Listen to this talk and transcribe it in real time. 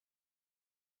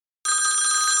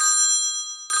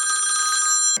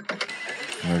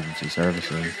Emergency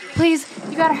services. Please,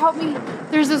 you gotta help me.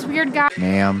 There's this weird guy.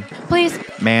 Ma'am. Please.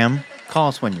 Ma'am, call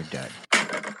us when you're dead.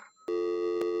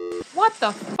 What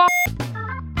the fuck?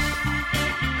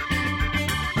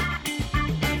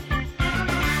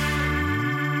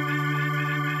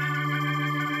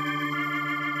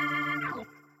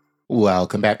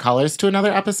 Welcome back, callers, to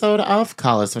another episode of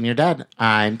Call Us When You're Dead.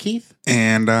 I'm Keith.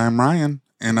 And I'm Ryan.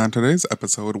 And on today's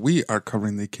episode, we are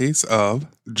covering the case of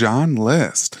John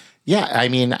List. Yeah, I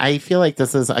mean, I feel like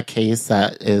this is a case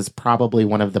that is probably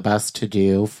one of the best to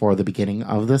do for the beginning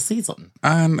of the season.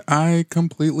 And I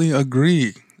completely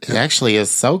agree. It actually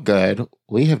is so good,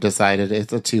 we have decided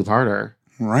it's a two-parter.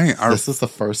 Right. This is the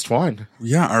first one.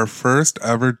 Yeah, our first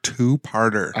ever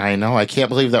two-parter. I know. I can't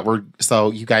believe that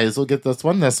So you guys will get this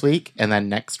one this week, and then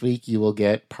next week you will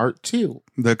get part two.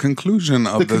 The conclusion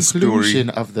of the story. The conclusion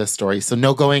of the story. So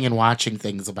no going and watching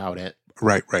things about it.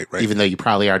 Right. Even though you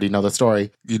probably already know the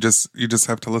story. You just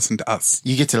have to listen to us.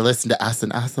 You get to listen to us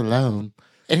and us alone.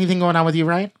 Anything going on with you,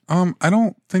 Ryan? I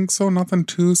don't think so. Nothing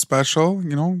too special.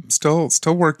 You know, still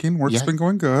working. Work's been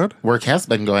going good. Work has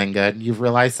been going good. You've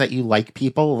realized that you like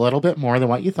people a little bit more than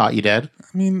what you thought you did.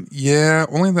 I mean, yeah,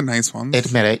 only the nice ones.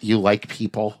 Admit it, you like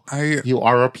people. You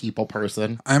are a people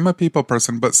person. I'm a people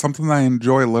person, but something that I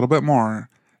enjoy a little bit more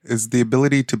is the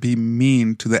ability to be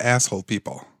mean to the asshole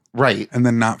people. Right. And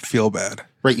then not feel bad.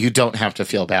 Right, you don't have to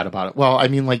feel bad about it. Well, I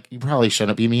mean, like, you probably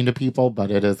shouldn't be mean to people,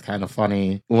 but it is kind of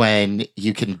funny when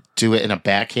you can do it in a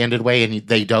backhanded way and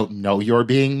they don't know you're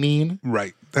being mean.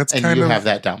 Right. That's and kind you of, have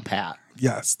that down pat.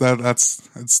 Yes,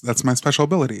 that's my special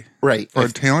ability. Right. For a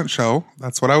talent show,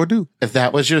 that's what I would do. If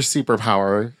that was your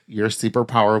superpower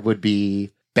would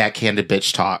be backhanded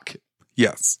bitch talk.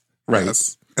 Yes. Right.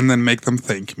 Yes. And then make them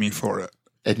thank me for it.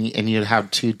 And you'd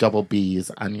have 2 double B's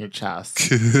on your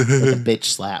chest with a bitch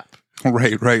slap.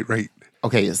 Right.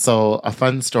 Okay, so a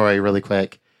fun story really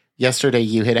quick. Yesterday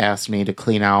you had asked me to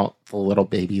clean out the little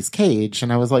baby's cage,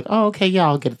 and I was like, oh, okay, yeah,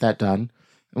 I'll get that done.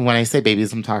 And when I say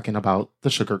babies, I'm talking about the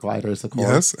sugar gliders, of course.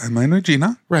 Yes, and my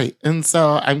Regina. Right, and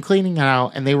so I'm cleaning it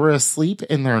out, and they were asleep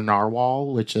in their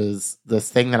narwhal, which is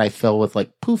this thing that I fill with,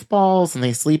 like, poof balls, and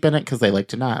they sleep in it because they like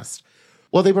to nest.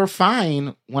 Well, they were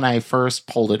fine when I first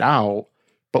pulled it out,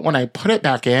 but when I put it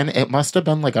back in, it must have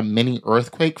been like a mini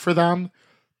earthquake for them.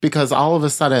 Because all of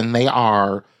a sudden they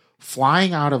are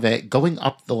flying out of it, going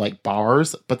up the like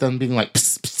bars, but then being like,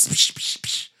 psh, psh, psh, psh,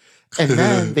 psh. And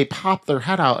then they pop their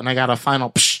head out and I got a final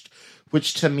psh,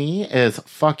 which to me is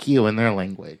fuck you in their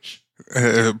language.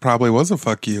 It probably was a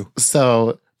fuck you.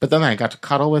 So, but then I got to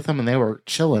cuddle with them and they were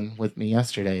chilling with me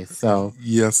yesterday. So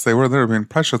yes, they were there being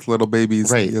precious little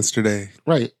babies yesterday.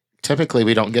 Right. Typically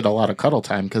we don't get a lot of cuddle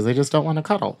time because they just don't want to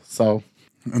cuddle. So.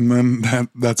 And then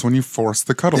that's when you force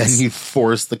the cuddles. Then you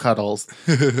force the cuddles.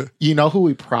 You know who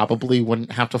we probably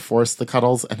wouldn't have to force the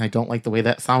cuddles? And I don't like the way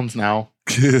that sounds now.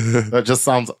 That just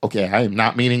sounds, okay, I am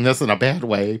not meaning this in a bad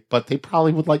way, but they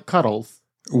probably would like cuddles.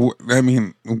 I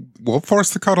mean, we'll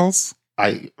force the cuddles.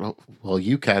 Well,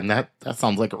 you can. That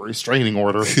sounds like a restraining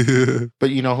order. But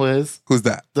you know who is? Who's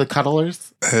that? The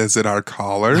cuddlers. Is it our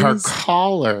callers? Our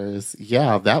callers.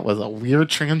 Yeah, that was a weird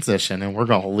transition, and we're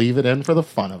going to leave it in for the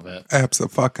fun of it.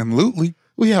 Abso-fucking-lutely.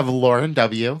 We have Lauren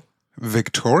W.,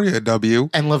 Victoria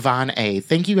W., and Levon A.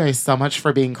 Thank you guys so much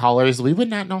for being callers. We would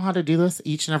not know how to do this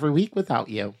each and every week without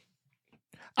you.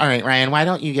 All right, Ryan, why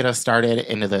don't you get us started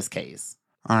into this case?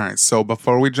 All right, so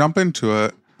before we jump into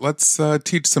it, let's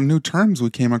teach some new terms we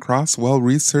came across while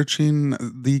researching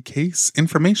the case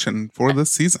information for this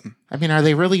season. I mean, are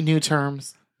they really new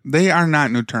terms? They are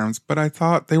not new terms, but I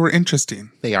thought they were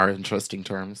interesting. They are interesting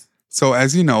terms. So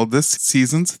as you know, this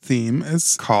season's theme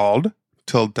is called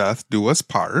Till Death Do Us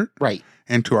Part. Right.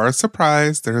 And to our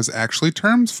surprise, there's actually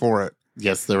terms for it.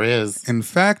 Yes, there is. In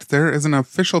fact, there is an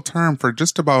official term for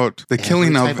just about the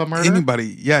killing of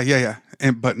anybody. Yeah.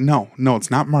 But no, it's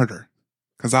not murder.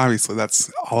 Because obviously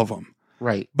that's all of them.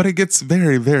 Right. But it gets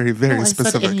very, very, very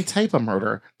specific. I said any type of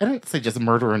murder. I didn't say just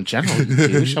murder in general.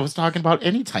 I was talking about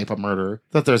any type of murder,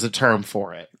 that there's a term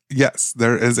for it. Yes,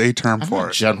 there is a term for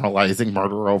it. Generalizing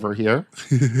murder over here.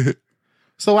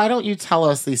 So why don't you tell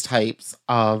us these types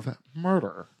of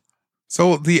murder?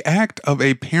 So the act of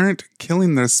a parent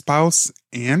killing their spouse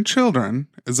and children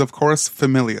is, of course,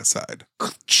 familicide.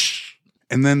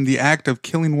 And then the act of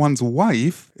killing one's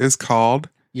wife is called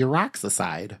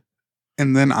Uroxicide.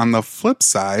 And then on the flip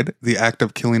side, the act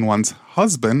of killing one's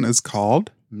husband is called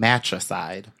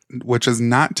matricide. Which is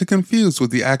not to confuse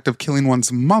with the act of killing one's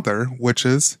mother, which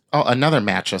is... Oh, another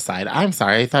matricide. I'm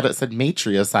sorry. I thought it said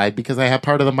matriocide because I have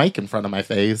part of the mic in front of my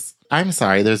face. I'm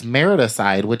sorry. There's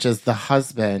mariticide, which is the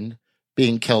husband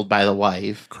being killed by the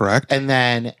wife. Correct. And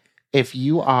then if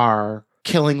you are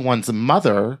killing one's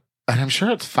mother, and I'm sure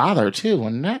it's father too,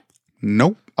 wouldn't it?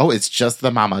 Nope. Oh, it's just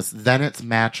the mamas. Then it's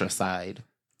matricide.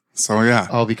 So yeah,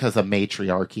 Oh, because of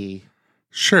matriarchy.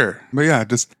 sure. But yeah,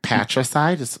 just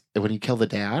Patricide is when you kill the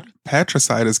dad?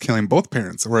 patricide is killing both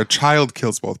parents, or a child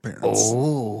kills both parents.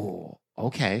 Oh,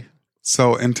 okay.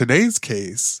 So in today's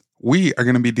case, we are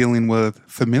going to be dealing with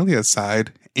familicide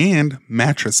and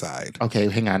matricide. Okay,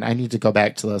 hang on. I need to go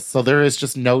back to this. So there is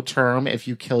just no term if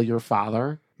you kill your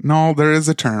father? No, there is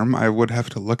a term. I would have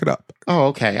to look it up. Oh,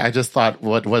 okay. I just thought,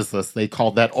 what was this? They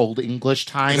called that old English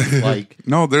times? Like,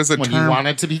 No, there's a when term. you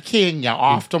wanted to be king, you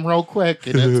offed him real quick,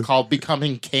 and it's called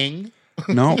becoming king?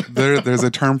 No, there's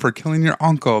a term for killing your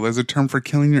uncle. There's a term for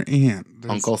killing your aunt.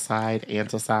 There's- Uncle side,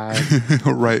 anticide.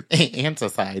 right.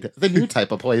 Anticide, the new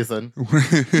type of poison.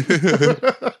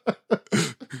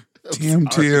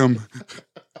 TM.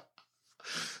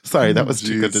 Sorry, that was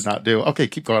too good Jeez. to not do. Okay,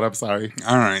 keep going. I'm sorry.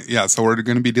 All right. Yeah. So we're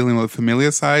going to be dealing with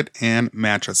familicide and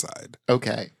matricide.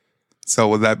 Okay. So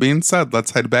with that being said,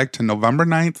 let's head back to November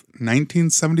 9th,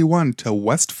 1971 to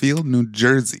Westfield, New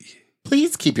Jersey.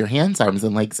 Please keep your hands, arms,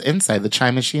 and legs inside the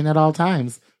chime machine at all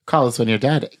times. Call us when you're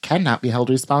dead. Cannot be held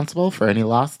responsible for any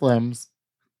lost limbs.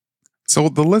 So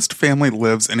the List family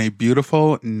lives in a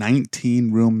beautiful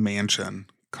 19-room mansion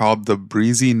called the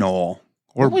Breezy Knoll,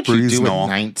 or What would you Breeze do with Knoll.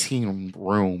 19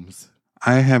 rooms?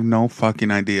 I have no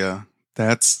fucking idea.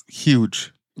 That's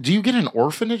huge. Do you get an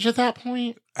orphanage at that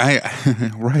point?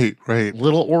 Right.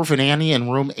 Little Orphan Annie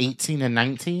in room 18 and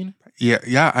 19?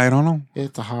 Yeah, I don't know.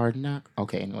 It's a hard knock.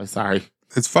 Okay, anyway, sorry.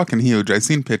 It's fucking huge. I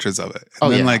seen pictures of it. And Oh,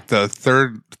 then yeah. like the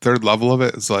third level of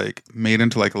it is like made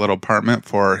into like a little apartment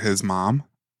for his mom.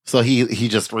 So he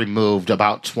just removed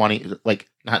about 20, like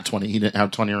not 20, he didn't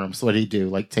have 20 rooms. So what did he do?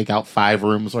 Like take out 5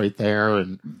 rooms right there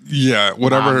and Yeah, Mom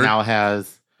whatever. now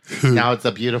has, now it's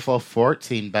a beautiful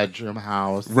 14-bedroom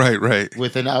house Right.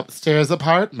 with an upstairs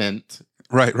apartment.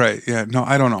 Right. Yeah, no,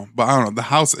 I don't know. But I don't know. The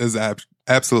house is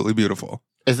absolutely beautiful.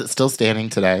 Is it still standing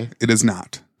today? It is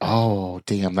not. Oh,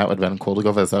 damn, that would have been cool to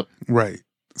go visit. Right.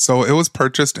 So it was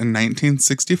purchased in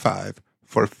 1965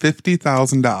 for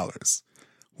 $50,000,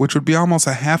 which would be almost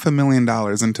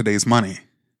 $500,000 in today's money.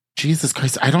 Jesus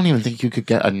Christ, I don't even think you could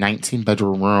get a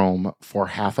 19-bedroom room for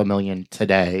 $500,000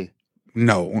 today.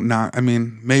 No, not, I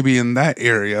mean, maybe in that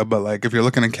area, but like if you're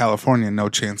looking in California, no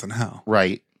chance in hell.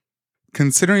 Right.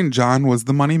 Considering John was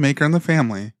the moneymaker in the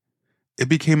family, it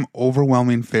became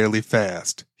overwhelming fairly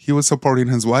fast. He was supporting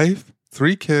his wife,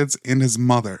 3 kids, and his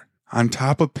mother, on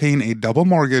top of paying a double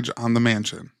mortgage on the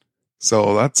mansion.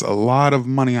 So that's a lot of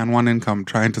money on one income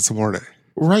trying to support it.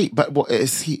 Right, but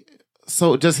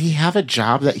so does he have a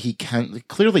job that he can,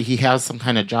 clearly he has some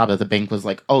kind of job that the bank was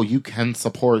like, oh, you can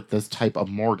support this type of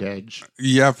mortgage.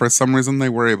 Yeah, for some reason they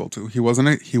were able to. He was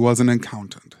an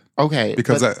accountant. Okay.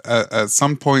 Because but- at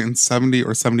some point in 70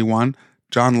 or 71,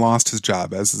 John lost his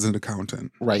job as an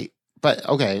accountant. Right. But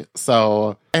okay,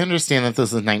 so I understand that this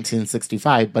is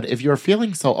 1965, but if you're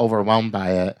feeling so overwhelmed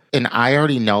by it, and I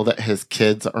already know that his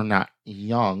kids are not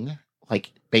young, like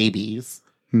babies,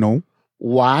 No.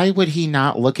 why would he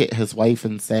not look at his wife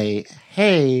and say,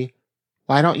 hey,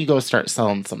 why don't you go start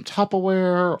selling some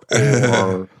Tupperware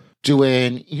or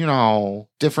doing,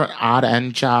 different odd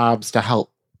end jobs to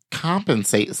help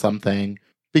compensate something?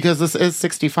 Because this is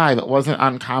 65. It wasn't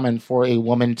uncommon for a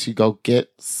woman to go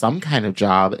get some kind of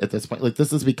job at this point. Like,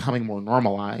 this is becoming more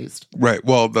normalized. Right.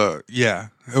 Well, the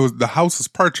house was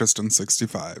purchased in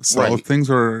 65. So Right. things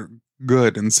were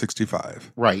good in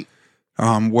 65. Right.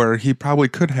 Where he probably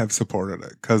could have supported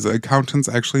it because accountants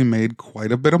actually made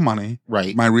quite a bit of money.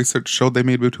 Right. My research showed they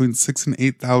made between $6,000 and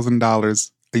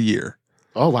 $8,000 a year,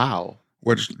 Oh, wow.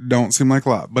 which don't seem like a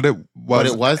lot, but it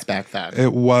was back then.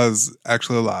 It was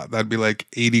actually a lot. That'd be like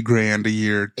 80 grand a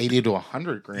year. 80 to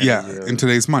 100 grand Yeah, a year. in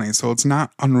today's money. So it's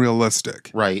not unrealistic.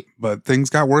 Right. But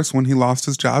things got worse when he lost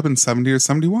his job in 70 or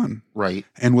 71. Right.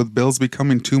 And with bills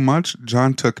becoming too much,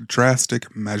 John took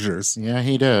drastic measures. Yeah,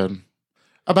 he did.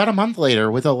 About a month later,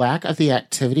 with a lack of the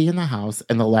activity in the house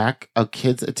and the lack of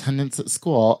kids' attendance at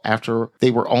school after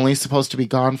they were only supposed to be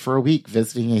gone for a week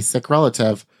visiting a sick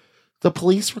relative, the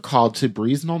police were called to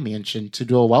Breeze Knoll Mansion to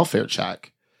do a welfare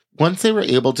check. Once they were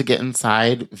able to get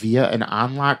inside via an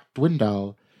unlocked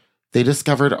window, they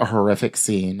discovered a horrific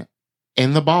scene.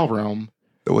 In the ballroom,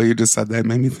 The way you just said that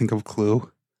made me think of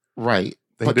Clue. right.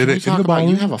 They But did can we it in talk the about, you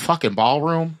ballroom? have a fucking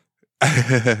ballroom?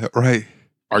 Right.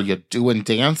 Are you doing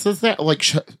dances there? Like,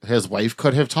 his wife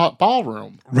could have taught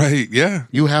ballroom. Right. Yeah.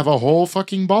 You have a whole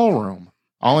fucking ballroom.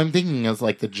 All I'm thinking is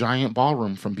like the giant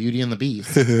ballroom from Beauty and the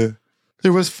Beast.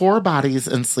 There was 4 bodies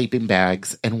in sleeping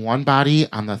bags and 1 body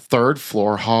on the 3rd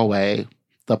floor hallway.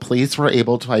 the police were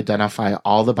able to identify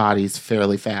all the bodies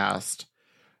fairly fast.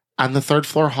 On the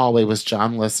third-floor hallway was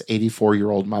John List's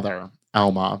 84-year-old mother,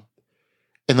 Elma.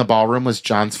 In the ballroom was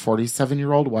John's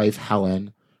 47-year-old wife,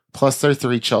 Helen, plus their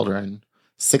 3 children,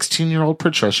 16-year-old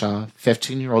Patricia,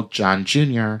 15-year-old John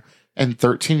Jr., and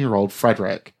 13-year-old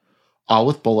Frederick, all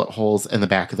with bullet holes in the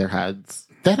back of their heads.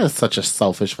 That is such a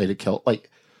selfish way to kill. Like,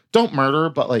 don't murder,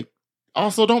 but, like,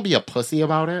 also don't be a pussy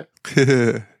about it.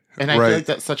 And I feel like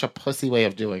that's such a pussy way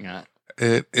of doing it.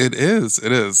 It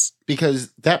is.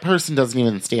 Because that person doesn't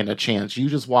even stand a chance. You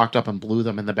just walked up and blew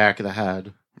them in the back of the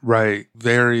head. Right.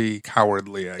 Very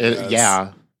cowardly, I guess.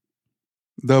 Yeah.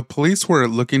 The police were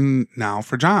looking now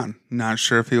for John, not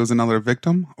sure if he was another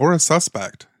victim or a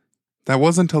suspect. That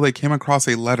wasn't until they came across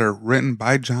a letter written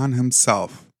by John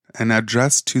himself and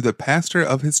addressed to the pastor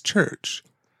of his church.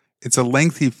 It's a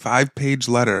lengthy 5-page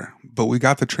letter, but we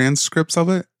got the transcripts of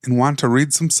it and want to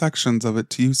read some sections of it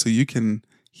to you so you can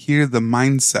hear the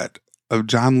mindset of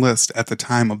John List at the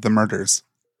time of the murders.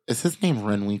 Is his name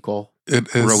Renwinkle? It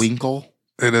is. Rewinkle?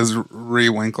 It is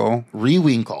Rewinkle.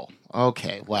 Rewinkle.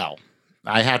 Okay, well,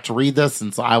 I have to read this,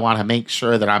 and so I want to make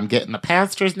sure that I'm getting the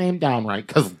pastor's name down right,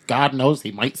 because God knows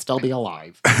he might still be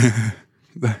alive.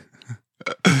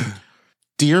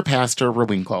 Dear Pastor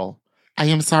Rewinkle, I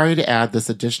am sorry to add this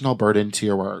additional burden to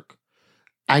your work.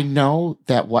 I know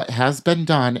that what has been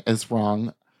done is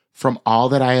wrong from all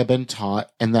that I have been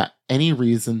taught, and that any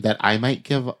reason that I might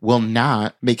give will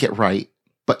not make it right.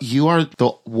 But you are the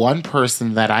one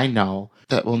person that I know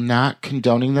that will not,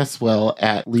 condoning this, will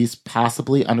at least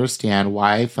possibly understand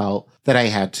why I felt that I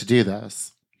had to do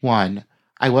this. 1.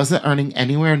 I wasn't earning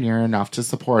anywhere near enough to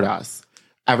support us.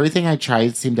 Everything I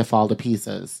tried seemed to fall to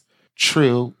pieces.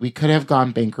 True, we could have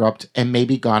gone bankrupt and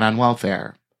maybe gone on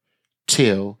welfare.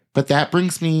 2. But that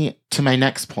brings me to my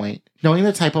next point. Knowing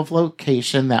the type of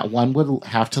location that one would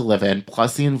have to live in,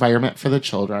 plus the environment for the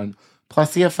children,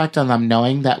 plus the effect on them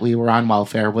knowing that we were on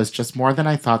welfare, was just more than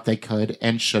I thought they could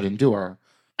and should endure.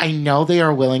 I know they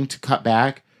are willing to cut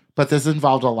back, but this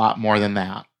involved a lot more than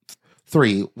that.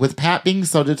 3. With Pat being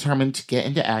so determined to get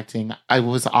into acting, I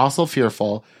was also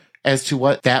fearful as to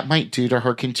what that might do to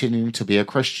her continuing to be a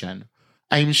Christian.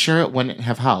 I am sure it wouldn't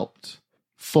have helped.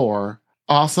 4.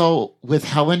 Also, with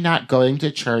Helen not going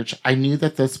to church, I knew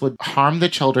that this would harm the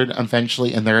children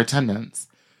eventually in their attendance.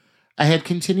 I had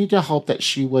continued to hope that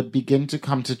she would begin to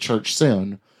come to church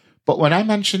soon, but when I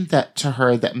mentioned that to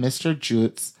her that Mr.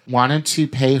 Jutz wanted to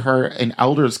pay her an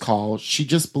elder's call, she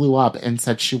just blew up and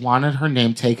said she wanted her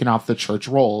name taken off the church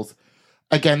rolls.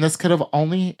 Again, this could have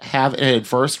only have an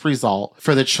adverse result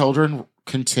for the children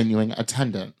continuing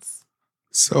attendance.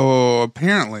 So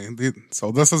apparently,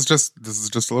 this is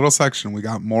just a little section. We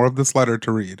got more of this letter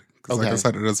to read. Because like I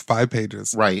said, it is 5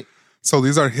 pages. Right. So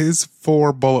these are his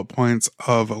 4 bullet points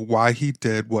of why he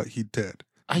did what he did.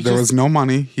 There was no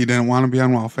money. He didn't want to be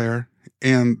on welfare.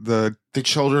 And the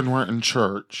children weren't in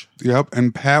church. Yep.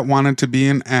 And Pat wanted to be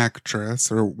an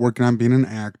actress or working on being an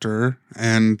actor.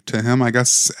 And to him, I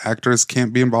guess actors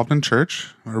can't be involved in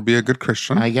church or be a good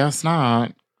Christian. I guess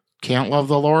not. Can't love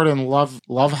the Lord and love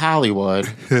Hollywood.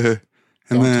 Don't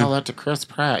tell that to Chris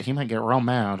Pratt. He might get real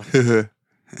mad.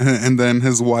 And then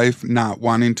his wife not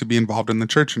wanting to be involved in the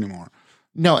church anymore.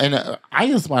 No, and I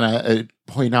just want to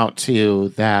point out, too,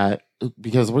 that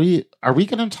because are we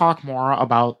going to talk more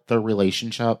about the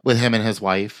relationship with him and his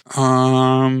wife?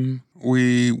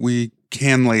 We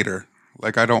can later.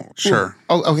 Like, I don't, sure.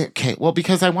 Oh, okay. Well,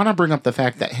 because I want to bring up the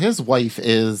fact that his wife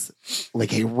is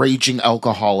like a raging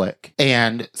alcoholic,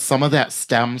 and some of that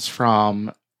stems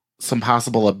from some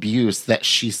possible abuse that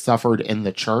she suffered in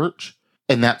the church,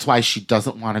 and that's why she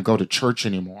doesn't want to go to church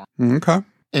anymore. Okay.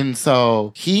 And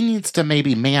so he needs to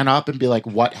maybe man up and be like,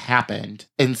 what happened?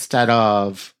 Instead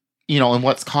of, and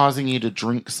what's causing you to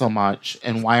drink so much,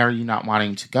 and why are you not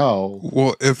wanting to go?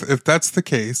 Well, if that's the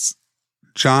case,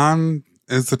 John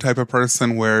is the type of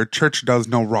person where church does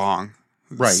no wrong.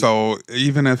 Right. So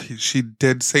even if she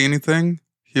did say anything,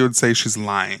 he would say she's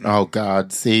lying. Oh,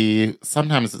 God. See,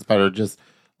 sometimes it's better just,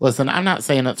 listen, I'm not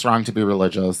saying it's wrong to be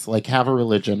religious. Like, have a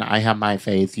religion. I have my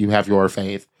faith. You have your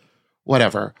faith.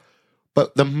 Whatever.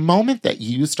 But the moment that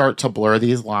you start to blur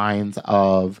these lines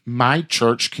of my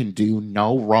church can do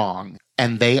no wrong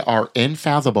and they are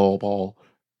infathomable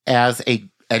as a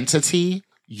entity,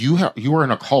 you are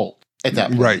in a cult at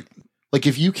that point. Right. Like,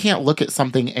 if you can't look at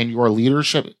something and your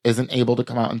leadership isn't able to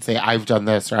come out and say, I've done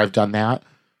this or I've done that,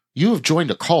 you have joined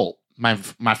a cult, my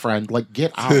friend. Like,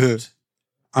 get out.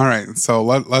 All right. So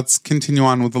let's continue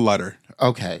on with the letter.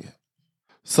 Okay.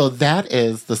 So that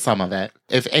is the sum of it.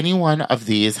 If any one of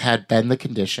these had been the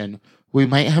condition, we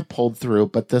might have pulled through,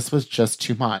 but this was just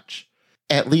too much.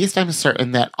 At least I'm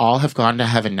certain that all have gone to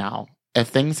heaven now. If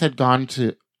things had gone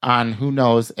on, who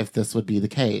knows if this would be the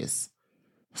case.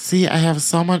 See, I have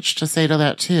so much to say to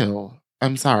that too.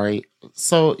 I'm sorry.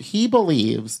 So he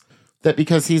believes that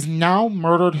because he's now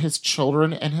murdered his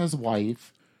children and his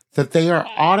wife, that they are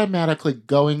automatically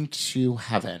going to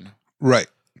heaven. Right.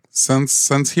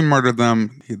 Since he murdered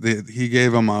them, he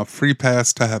gave them a free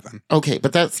pass to heaven. Okay,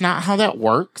 but that's not how that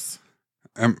works.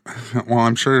 Well,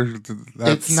 I'm sure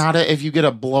that's... It's not if you get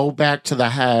a blow back to the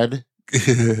head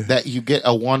that you get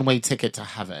a one-way ticket to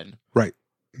heaven. Right.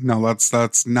 No,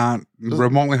 that's not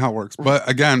remotely how it works. But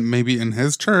again, maybe in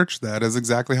his church, that is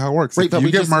exactly how it works. Right, if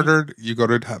you get murdered, you go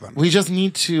to heaven. We just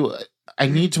need to... I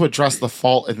need to address the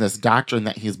fault in this doctrine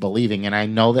that he's believing, and I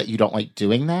know that you don't like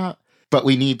doing that, but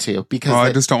we need to, because...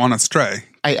 I just don't want to stray.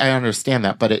 I understand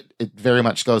that, but it very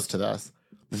much goes to this.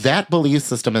 That belief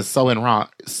system is so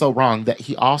wrong that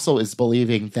he also is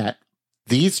believing that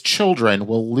these children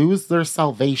will lose their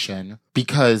salvation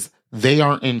because they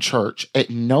aren't in church.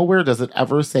 Nowhere does it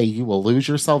ever say you will lose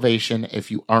your salvation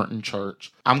if you aren't in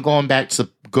church. I'm going back to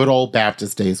good old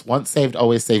Baptist days. Once saved,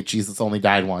 always saved. Jesus only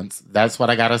died once. That's what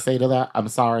I got to say to that. I'm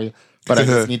sorry, but I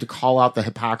just need to call out the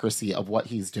hypocrisy of what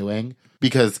he's doing,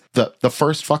 because the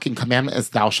first fucking commandment is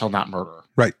thou shalt not murder.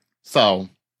 Right. So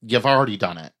you've already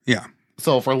done it. Yeah.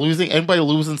 So if we're anybody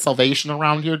losing salvation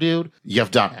around here, dude,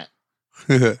 you've done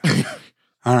it.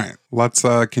 All right. Let's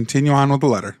continue on with the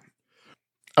letter.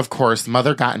 Of course,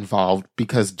 Mother got involved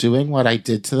because doing what I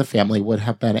did to the family would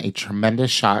have been a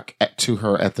tremendous shock to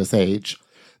her at this age.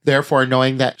 Therefore,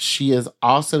 knowing that she is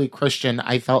also a Christian,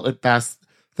 I felt it best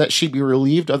that she be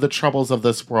relieved of the troubles of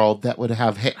this world that would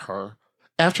have hit her.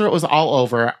 After it was all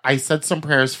over, I said some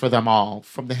prayers for them all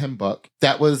from the hymn book.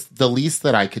 That was the least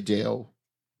that I could do.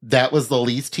 That was the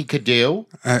least he could do.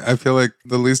 I feel like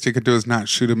the least he could do is not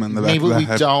shoot him in the back of the head.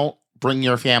 Maybe we don't bring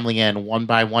your family in one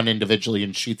by one individually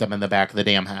and shoot them in the back of the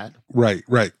damn head. Right.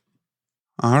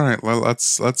 All right. Well,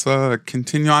 let's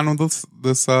continue on with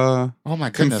this oh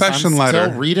my goodness, confession I'm letter.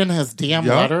 Still reading his damn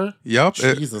letter. Yep.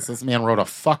 Jesus, this man wrote a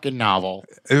fucking novel.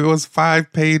 It was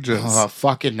 5 pages. A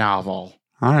fucking novel.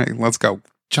 All right, let's go.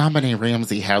 John Benet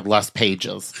Ramsey had less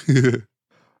pages.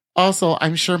 Also,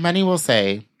 I'm sure many will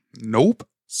say, nope.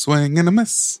 Swing and a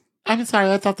miss. I'm sorry,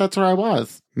 I thought that's where I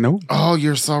was. Nope. Oh,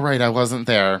 you're so right. I wasn't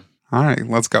there. All right,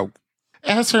 let's go.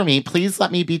 As for me, please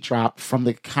let me be dropped from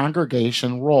the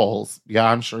congregation rolls.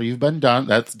 Yeah, I'm sure you've been done.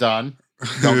 That's done.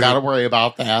 Don't got to worry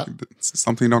about that. It's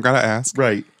something you don't got to ask.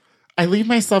 Right. I leave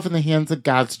myself in the hands of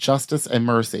God's justice and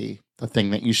mercy, the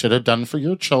thing that you should have done for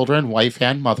your children, wife,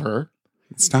 and mother.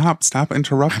 Stop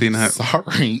interrupting it.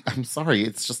 I'm sorry.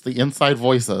 It's just the inside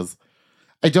voices.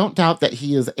 I don't doubt that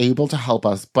he is able to help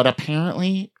us, but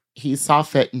apparently he saw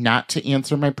fit not to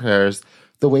answer my prayers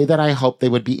the way that I hoped they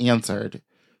would be answered.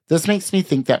 This makes me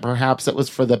think that perhaps it was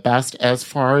for the best as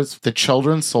far as the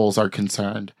children's souls are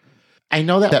concerned. I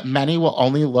know that many will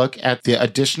only look at the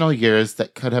additional years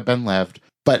that could have been lived,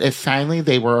 but if finally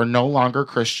they were no longer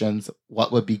Christians,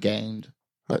 what would be gained?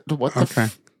 What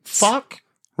the fuck?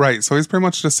 Right, so he's pretty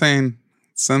much just saying,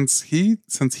 since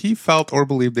he felt or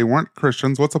believed they weren't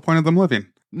Christians, what's the point of them living?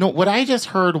 No, what I just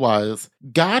heard was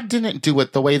God didn't do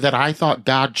it the way that I thought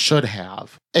God should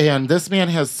have. And this man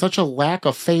has such a lack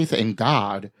of faith in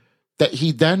God that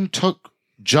he then took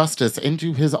justice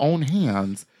into his own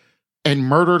hands and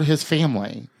murdered his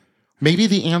family. Maybe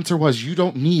the answer was you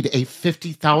don't need a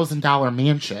 $50,000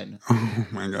 mansion. Oh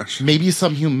my gosh. Maybe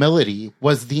some humility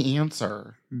was the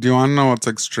answer. Do you want to know what's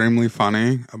extremely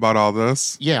funny about all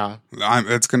this? Yeah.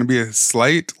 It's going to be a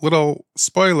slight little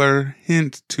spoiler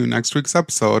hint to next week's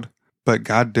episode, but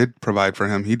God did provide for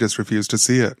him. He just refused to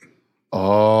see it.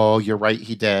 Oh, you're right.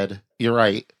 He did. You're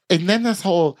right. And then this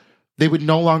whole, they would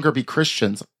no longer be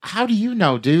Christians. How do you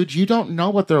know, dude? You don't know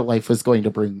what their life is going to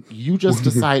bring. You just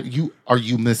decide, are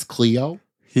you Miss Cleo?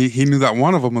 He knew that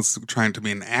one of them was trying to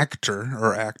be an actor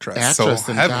or actress. So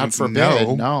and God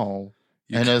forbid, no.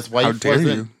 And his wife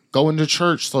wasn't going to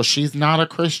church, so she's not a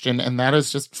Christian, and that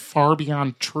is just far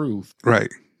beyond truth.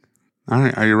 Right. All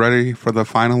right, are you ready for the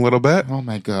final little bit? Oh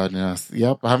my goodness.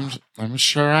 Yep, I'm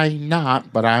sure I'm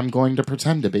not, but I'm going to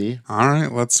pretend to be. All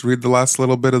right, let's read the last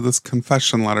little bit of this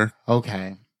confession letter.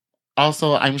 Okay.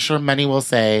 Also, I'm sure many will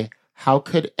say, how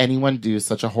could anyone do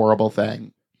such a horrible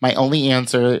thing? My only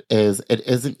answer is it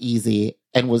isn't easy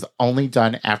and was only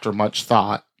done after much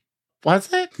thought.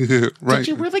 Was it? Right. Did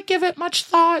you really give it much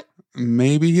thought?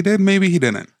 Maybe he did, maybe he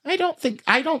didn't. I don't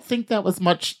think that was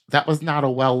much. That was not a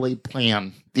well-laid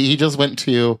plan. He just went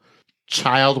to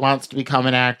child wants to become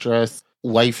an actress,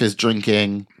 wife is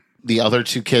drinking, The other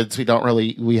two kids,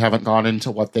 we haven't gone into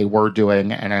what they were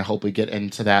doing, and I hope we get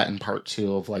into that in part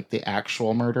 2 of like the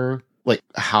actual murder, like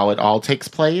how it all takes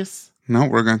place. No,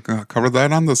 we're going to cover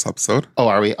that on this episode. Oh,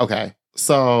 are we? Okay.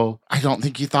 So I don't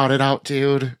think you thought it out,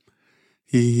 dude.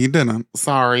 He didn't.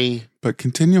 Sorry. But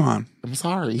continue on. I'm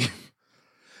sorry.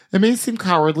 It may seem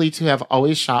cowardly to have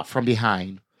always shot from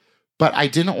behind, but I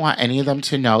didn't want any of them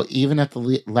to know, even at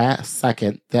the last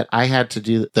second, that I had to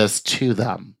do this to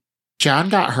them. John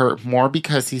got hurt more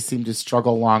because he seemed to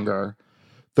struggle longer.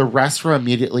 The rest were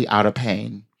immediately out of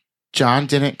pain. John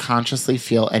didn't consciously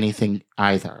feel anything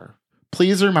either.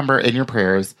 Please remember in your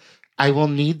prayers, I will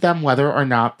need them whether or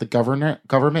not the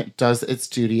government does its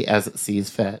duty as it sees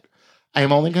fit. I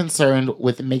am only concerned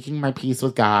with making my peace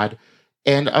with God,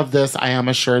 and of this I am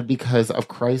assured because of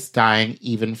Christ dying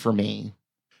even for me.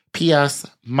 P.S.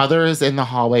 Mother is in the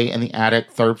hallway in the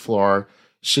attic, 3rd floor.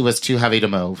 She was too heavy to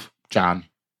move. John.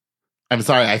 I'm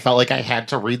sorry, I felt like I had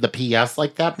to read the P.S.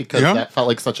 like that because that felt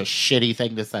like such a shitty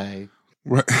thing to say.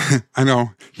 Right. I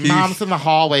know. Mom's in the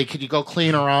hallway. Could you go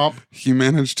clean her up? He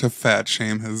managed to fat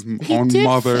shame his own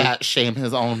mother. Fat shame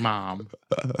his own mom.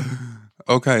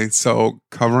 Okay, so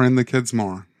covering the kids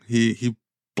more. He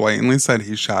blatantly said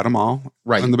he shot them all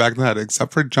in the back of the head,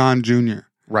 except for John Jr.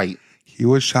 Right. He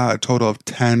was shot a total of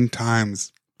 10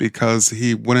 times because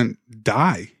he wouldn't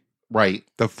die. Right.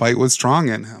 The fight was strong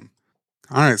in him.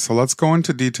 All right, so let's go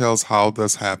into details how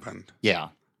this happened. Yeah.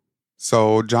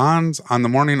 So John's on the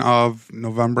morning of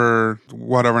November,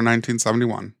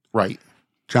 1971. Right.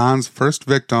 John's first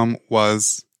victim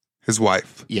was his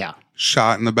wife. Yeah.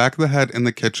 Shot in the back of the head in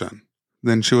the kitchen.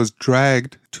 Then she was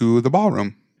dragged to the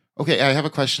ballroom. Okay, I have a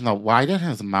question though. Why did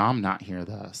his mom not hear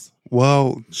this?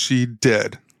 Well, she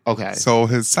did. Okay. So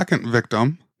his second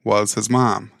victim was his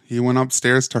mom. He went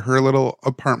upstairs to her little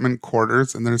apartment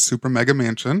quarters in their super mega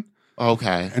mansion.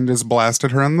 Okay. And just blasted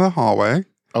her in the hallway.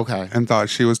 Okay. And thought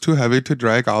she was too heavy to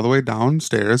drag all the way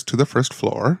downstairs to the 1st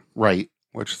floor. Right.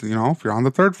 Which, you know, if you're on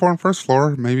the 3rd floor and 1st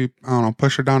floor, maybe, I don't know,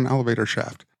 push her down an elevator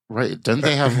shaft. Right. Didn't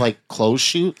they have like clothes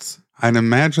chutes? I'd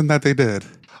imagine that they did.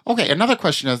 Okay. Another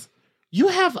question is, you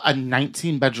have a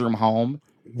 19-bedroom home.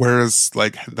 Where is,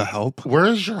 like, the help? Where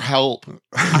is your help?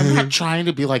 I'm not trying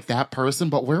to be like that person,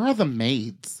 but where are the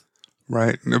maids?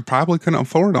 Right. They probably couldn't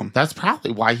afford them. That's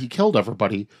probably why he killed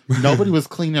everybody. Nobody was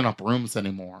cleaning up rooms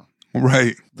anymore.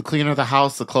 Right. The cleaner the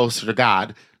house, the closer to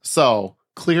God. So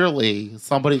clearly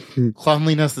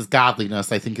cleanliness is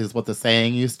godliness, I think is what the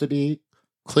saying used to be.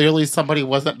 Clearly somebody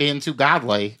wasn't being too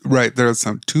godly. Right. There's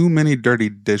some too many dirty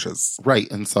dishes.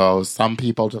 Right. And so some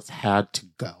people just had to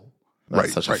go.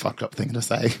 That's such a fucked up thing to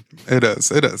say. It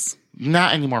is. It is.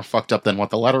 Not any more fucked up than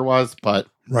what the letter was, but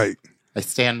right. I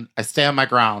stand my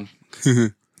ground.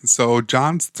 So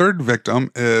John's third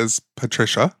victim is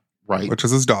Patricia. Right. Which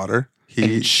is his daughter.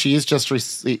 And she's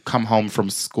just come home from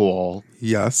school.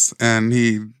 Yes. And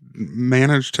he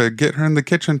managed to get her in the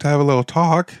kitchen to have a little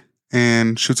talk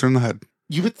and shoots her in the head.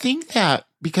 You would think that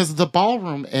because the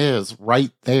ballroom is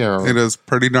right there. It is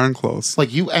pretty darn close.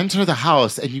 Like you enter the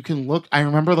house and you can look. I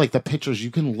remember like the pictures.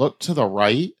 You can look to the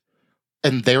right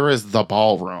and there is the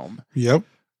ballroom. Yep.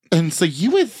 And so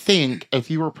you would think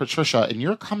if you were Patricia and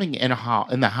you're coming in the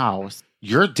house,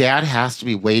 your dad has to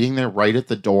be waiting there right at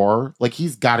the door. Like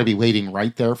he's got to be waiting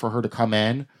right there for her to come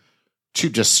in to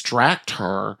distract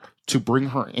her, to bring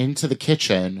her into the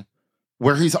kitchen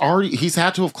where he's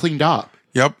had to have cleaned up.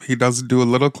 Yep, he does do a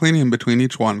little cleaning between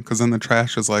each one because in the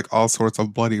trash is like all sorts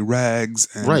of bloody rags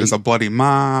and there's a bloody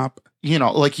mop. You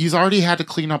know, like he's already had to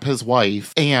clean up his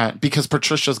wife, and because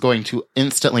Patricia's going to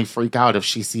instantly freak out if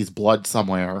she sees blood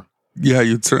somewhere. Yeah,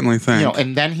 you'd certainly think. You know,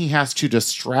 and then he has to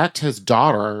distract his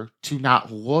daughter to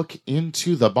not look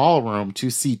into the ballroom to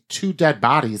see two dead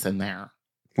bodies in there.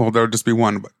 Well, there would just be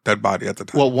one dead body at the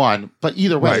time. Well, one, but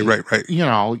either way, right. You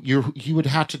know, you would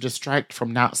have to distract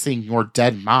from not seeing your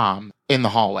dead mom in the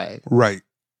hallway. Right.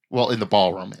 Well, in the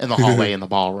ballroom, in the hallway, in the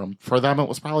ballroom. For them, it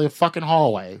was probably a fucking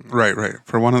hallway. Right.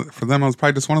 For them, it was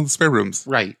probably just one of the spare rooms.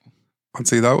 Right. Let's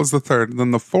see, that was the third.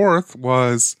 Then the fourth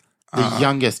was the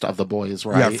youngest of the boys,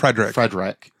 right? Yeah, Frederick.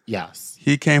 Frederick, yes.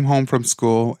 He came home from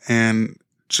school and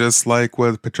just like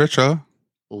with Patricia,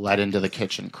 led into the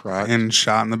kitchen, correct? And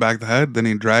shot in the back of the head. Then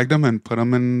he dragged him and put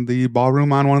him in the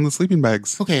ballroom on one of the sleeping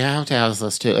bags. Okay, I have to ask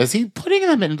this too. Is he putting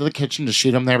them into the kitchen to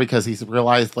shoot him there because he's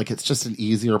realized like it's just an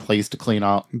easier place to clean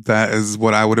up? That is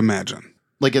what I would imagine.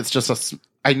 Like it's just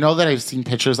I know that I've seen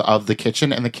pictures of the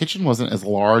kitchen, and the kitchen wasn't as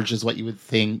large as what you would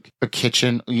think a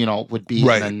kitchen, you know, would be.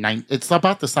 Right. It's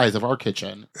about the size of our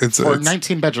kitchen. For a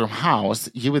 19-bedroom house,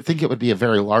 you would think it would be a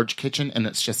very large kitchen, and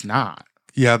it's just not.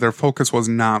 Yeah, their focus was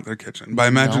not their kitchen. But I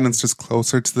imagine No. it's just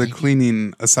closer to the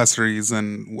cleaning accessories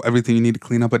and everything you need to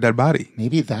clean up a dead body.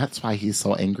 Maybe that's why he's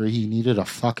so angry. He needed a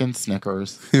fucking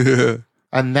Snickers.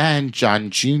 And then John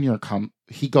Jr.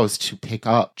 He goes to pick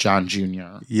up John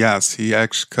Jr. Yes, he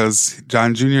actually, because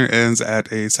John Jr. is at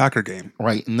a soccer game.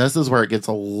 Right. And this is where it gets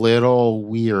a little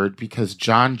weird because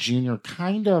John Jr.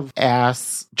 kind of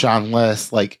asks John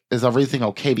List, like, is everything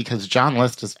okay? Because John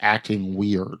List is acting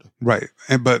weird. Right.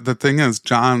 But the thing is,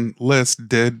 John List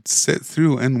did sit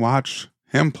through and watch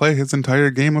him play his entire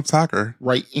game of soccer.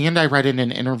 Right. And I read in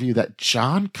an interview that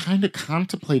John kind of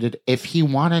contemplated if he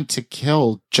wanted to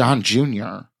kill John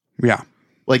Jr. Yeah.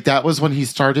 Like, that was when he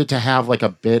started to have, like, a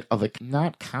bit of, like,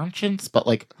 not conscience, but,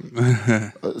 like,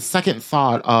 a second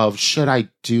thought of, should I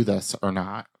do this or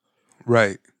not?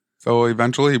 Right. So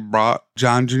eventually he brought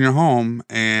John Jr. home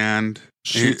and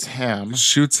Shoots him.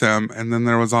 Shoots him. And then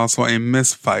there was also a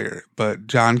misfire. But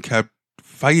John kept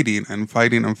fighting and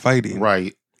fighting and fighting.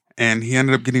 Right. And he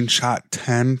ended up getting shot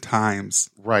 10 times.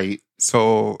 Right.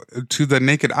 So to the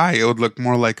naked eye, it would look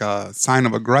more like a sign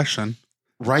of aggression.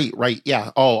 Right, yeah.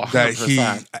 Oh, 100%. That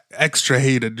he extra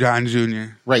hated John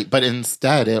Jr. Right, but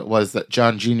instead it was that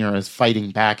John Jr. is fighting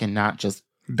back and not just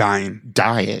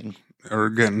dying.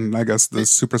 Or getting, I guess, the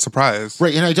super surprise.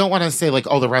 Right, and I don't want to say, like,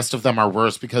 oh, the rest of them are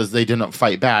worse because they didn't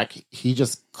fight back. He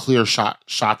just clear shot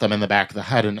them in the back of the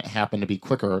head, and it happened to be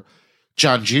quicker.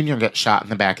 John Jr. gets shot in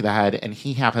the back of the head, and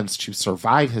he happens to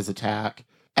survive his attack,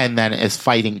 and then is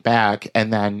fighting back,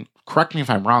 and then, correct me if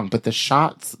I'm wrong, but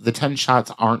the 10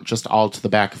 shots aren't just all to the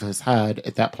back of his head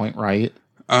at that point, right?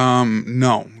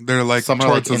 No. They're like Some are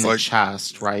towards like in his, the like,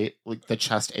 chest, right? Like the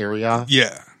chest area.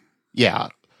 Yeah. Yeah.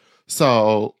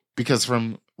 So, because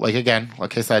from, like, again,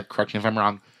 like I said, correct me if I'm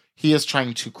wrong, he is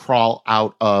trying to crawl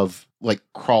out,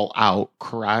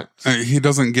 correct? He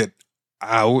doesn't get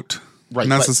out Right.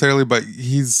 necessarily, but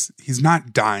he's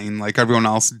not dying like everyone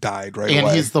else died right And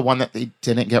away. he's the one that they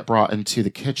didn't get brought into the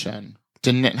kitchen.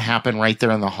 Didn't it happen right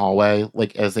there in the hallway,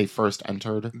 like as they first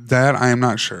entered? That I am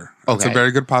not sure. It's a Okay.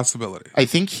 very good possibility. I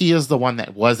think he is the one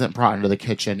that wasn't brought into the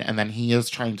kitchen, and then he is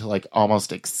trying to, like,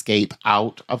 almost escape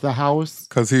out of the house.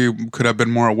 Because he could have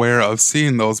been more aware of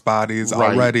seeing those bodies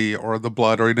Right. already, or the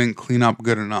blood, or he didn't clean up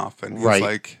good enough. And he's Right.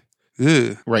 like,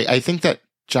 ugh. Right. I think that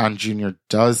John Jr.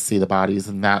 does see the bodies,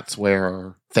 and that's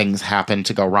where things happen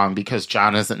to go wrong because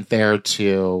John isn't there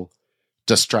to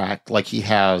distract like he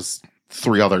has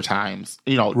 3 other times,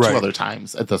 Right. 2 other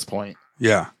times at this point.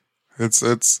 Yeah. It's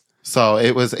So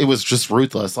it was just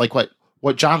ruthless. Like what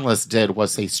John List did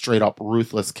was a straight up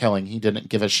ruthless killing. He didn't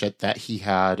give a shit that he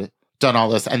had done all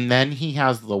this. And then he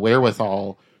has the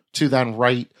wherewithal to then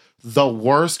write the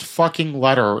worst fucking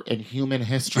letter in human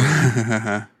history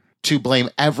to blame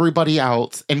everybody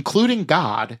else, including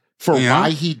God, for Yeah.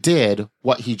 why he did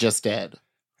what he just did.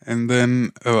 And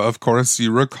then, of course,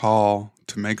 you recall,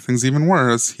 to make things even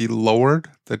worse, he lowered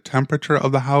the temperature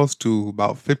of the house to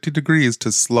about 50 degrees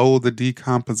to slow the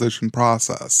decomposition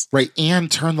process. Right.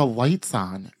 And turn the lights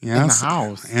on in the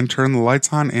house. And turn the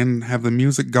lights on and have the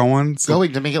music going.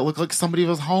 Going to make it look like somebody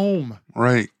was home.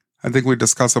 Right. I think we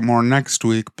discuss it more next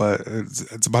week, but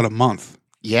it's about a month.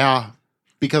 Yeah.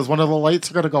 Because one of the lights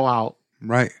are going to go out.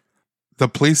 Right. The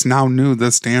police now knew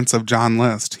the stance of John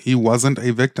List. He wasn't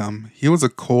a victim. He was a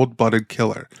cold-blooded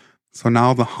killer. So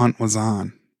now the hunt was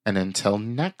on. And until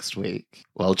next week,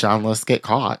 will John List get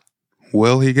caught?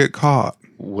 Will he get caught?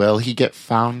 Will he get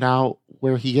found out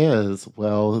where he is?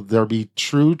 Will there be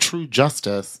true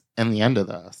justice in the end of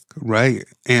this? Right.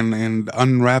 And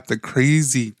unwrap the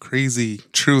crazy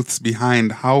truths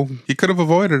behind how he could have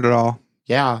avoided it all.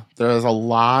 Yeah, there's a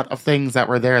lot of things that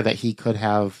were there that he could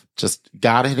have just,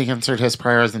 God had answered his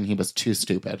prayers and he was too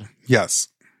stupid. Yes.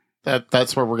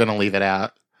 That's where we're going to leave it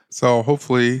at. So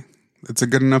hopefully it's a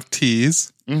good enough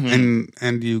tease. Mm-hmm.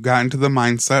 And you got into the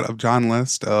mindset of John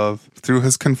List of, through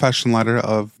his confession letter,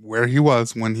 of where he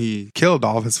was when he killed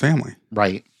all of his family.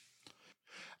 Right.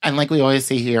 And like we always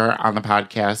say here on the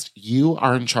podcast, you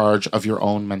are in charge of your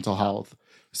own mental health.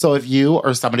 So if you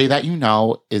or somebody that you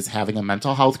know is having a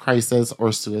mental health crisis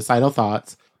or suicidal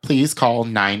thoughts, please call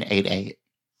 988.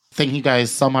 Thank you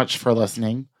guys so much for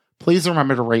listening. Please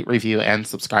remember to rate, review, and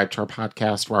subscribe to our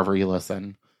podcast wherever you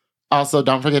listen. Also,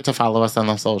 don't forget to follow us on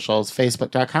the socials,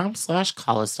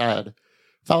 facebook.com/callusdead.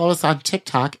 Follow us on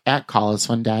TikTok at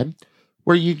calluswhendead,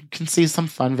 where you can see some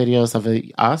fun videos of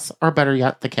us, or better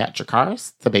yet, the cat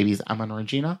Jakars, the babies Emma and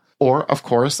Regina, or, of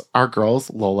course, our girls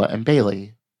Lola and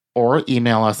Bailey. Or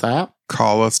email us at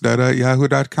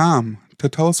callusdead@yahoo.com. to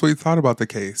tell us what you thought about the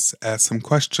case, ask some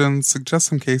questions, suggest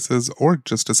some cases, or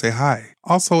just to say hi.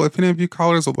 Also, if any of you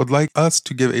callers would like us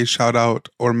to give a shout out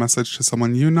or message to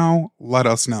someone you know, let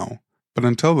us know. But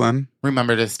until then,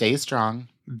 Remember to stay strong.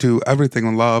 do everything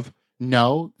with love.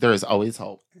 Know there is always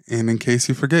hope. And in case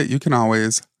you forget, you can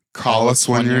always call us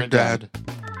when you're dead.